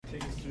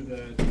After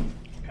the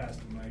pass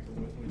to Michael,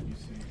 what did you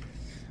see?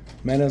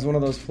 Man, it was one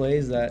of those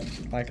plays that,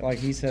 like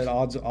he said,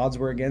 odds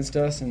were against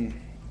us, and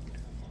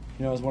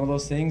it was one of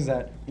those things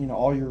that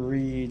all your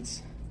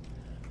reads,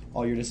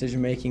 all your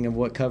decision making of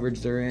what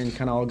coverage they're in,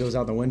 kind of all goes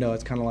out the window.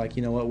 It's kind of like,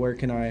 where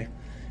can I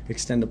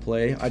extend a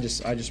play? I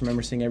just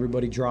remember seeing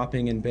everybody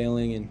dropping and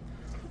bailing,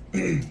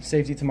 and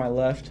safety to my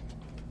left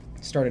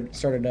started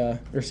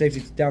or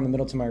safety down the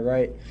middle to my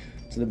right.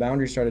 So the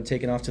boundary started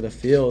taking off to the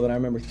field, and I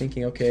remember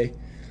thinking, okay,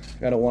 I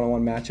got a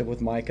one-on-one matchup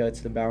with Micah.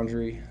 It's the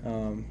boundary.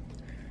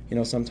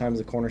 Sometimes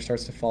the corner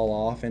starts to fall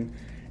off,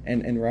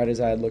 and right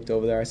as I had looked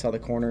over there, I saw the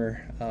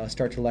corner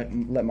start to let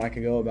Micah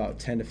go about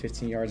 10 to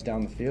 15 yards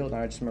down the field.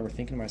 And I just remember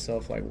thinking to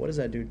myself, like, what is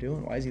that dude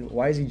doing?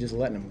 Why is he just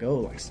letting him go?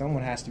 Like,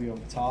 someone has to be over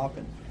the top.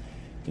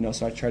 And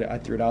so I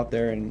threw it out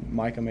there, and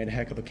Micah made a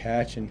heck of a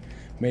catch and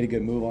made a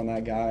good move on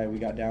that guy. We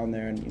got down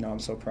there, and I'm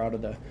so proud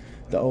of the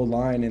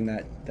O-line in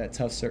that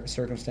tough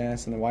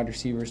circumstance, and the wide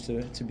receivers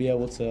to be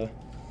able to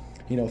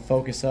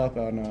focus up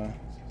on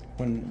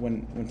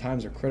when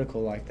times are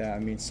critical like that. I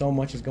mean, so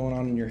much is going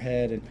on in your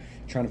head and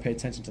trying to pay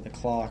attention to the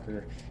clock,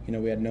 or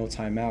we had no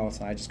timeouts,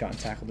 and I just gotten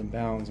tackled in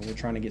bounds, and we're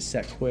trying to get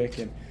set quick,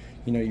 and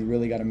you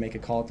really got to make a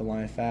call at the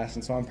line fast.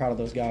 And so I'm proud of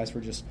those guys for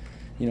just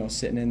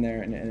sitting in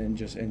there and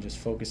just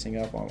focusing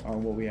up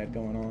on what we had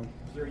going on.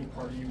 Was there any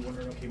part of you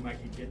wondering, okay,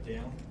 Mike could get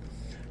down?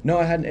 No,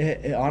 I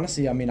hadn't.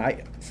 Honestly, I mean,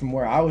 from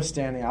where I was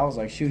standing, I was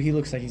like, shoot, he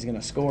looks like he's going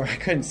to score. I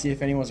couldn't see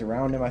if anyone was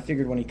around him. I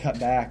figured when he cut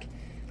back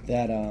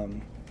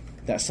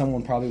that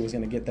someone probably was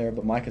going to get there,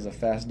 but Mike is a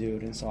fast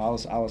dude, and so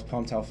I was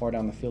pumped how far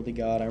down the field he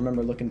got. I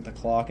remember looking at the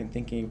clock and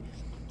thinking,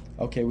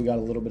 okay, we got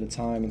a little bit of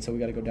time, and so we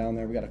got to go down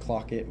there. We got to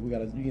clock it. We got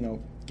to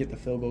get the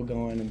field goal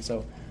going, and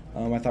so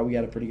I thought we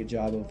had a pretty good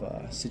job of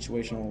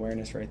situational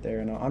awareness right there,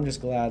 and I'm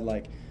just glad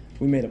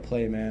we made a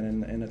play,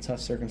 man, in a tough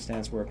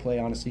circumstance where a play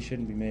honestly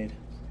shouldn't be made.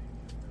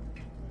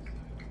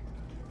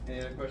 Any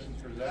other questions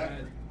for Zach?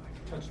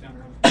 Touchdown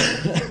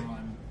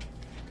run.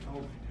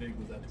 How big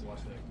was that to watch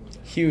that?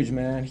 Huge,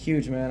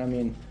 man. I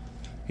mean,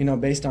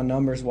 based on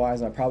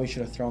numbers-wise, I probably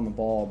should have thrown the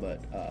ball,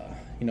 but,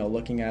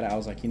 looking at it, I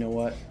was like, you know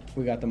what?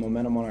 We got the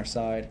momentum on our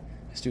side.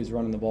 This dude's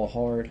running the ball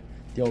hard.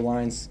 The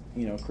O-line's,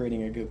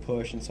 creating a good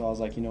push, and so I was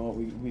like, you know what?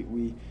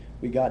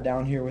 We got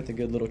down here with a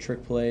good little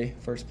trick play,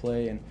 first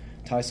play, and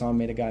Tyson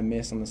made a guy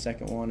miss on the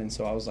second one, and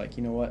so I was like,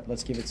 you know what?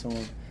 Let's give it to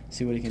him,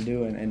 see what he can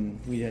do, and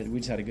we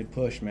just had a good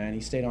push, man.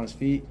 He stayed on his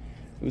feet.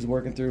 He was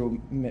working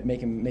through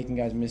making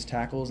guys miss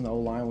tackles, and the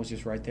O-line was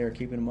just right there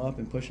keeping him up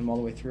and pushing him all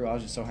the way through. I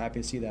was just so happy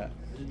to see that.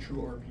 Is it true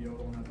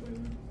RPO on that play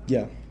then?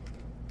 Yeah.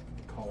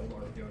 Called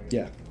RPO?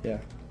 Yeah.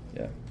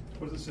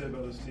 What does it say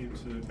about this team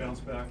to bounce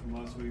back from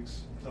last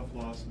week's tough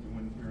loss and to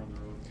win here on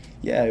the road?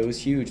 Yeah, it was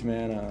huge,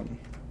 man.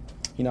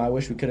 I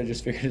wish we could have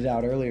just figured it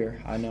out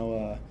earlier. I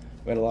know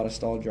we had a lot of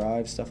stalled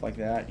drives, stuff like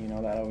that.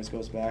 That always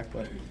goes back,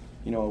 but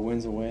a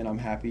win's a win. I'm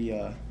happy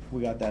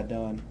we got that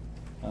done.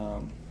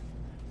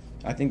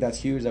 I think that's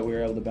huge that we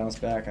were able to bounce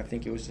back. I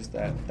think it was just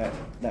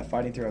that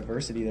fighting through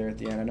adversity there at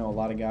the end. I know a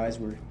lot of guys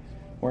weren't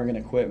going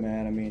to quit,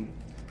 man. I mean,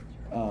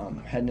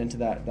 heading into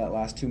that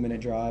last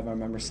 2-minute drive, I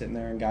remember sitting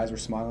there and guys were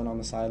smiling on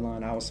the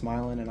sideline. I was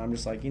smiling, and I'm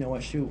just like, you know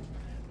what, shoot,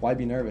 why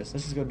be nervous?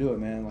 Let's just go do it,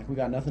 man. Like, we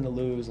got nothing to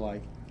lose.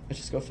 Like, let's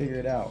just go figure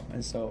it out.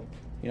 And so,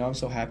 I'm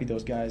so happy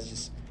those guys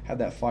just had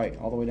that fight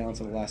all the way down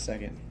to the last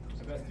second.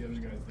 I've asked the other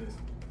guys this.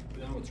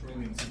 I know it's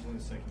early in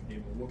the second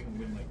game, but what can a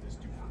win like this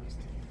do for this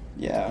team?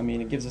 Yeah, I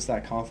mean, it gives us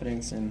that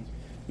confidence, and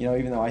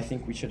even though I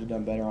think we should have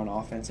done better on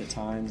offense at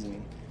times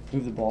and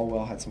moved the ball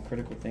well, had some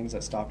critical things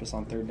that stopped us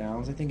on third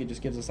downs, I think it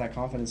just gives us that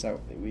confidence that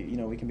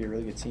we can be a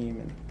really good team,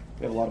 and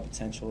we have a lot of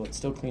potential. It's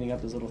still cleaning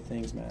up those little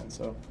things, man.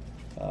 So,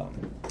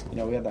 we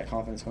have that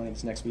confidence going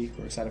into next week.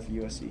 We're excited for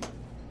USC.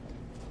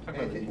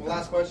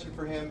 Last question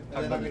for him,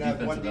 and then I'm going to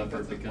have one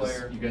defensive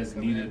player. You guys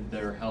needed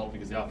their help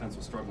because the offense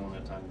was struggling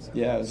at times.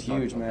 Yeah, it was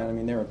huge, man. I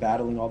mean, they were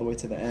battling all the way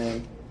to the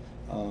end.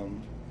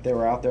 They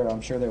were out there.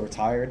 I'm sure they were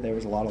tired. There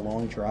was a lot of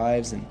long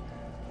drives, and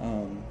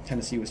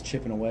Tennessee was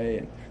chipping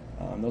away,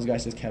 and those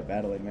guys just kept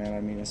battling, man.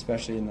 I mean,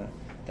 especially in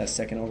that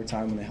second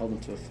overtime when they held them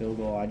to a field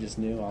goal, I just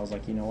knew. I was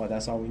like, you know what?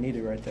 That's all we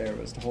needed right there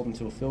was to hold them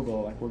to a field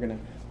goal. Like, we're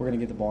gonna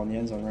get the ball in the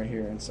end zone right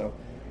here, and so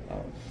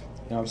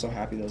I'm so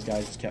happy those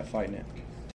guys just kept fighting it.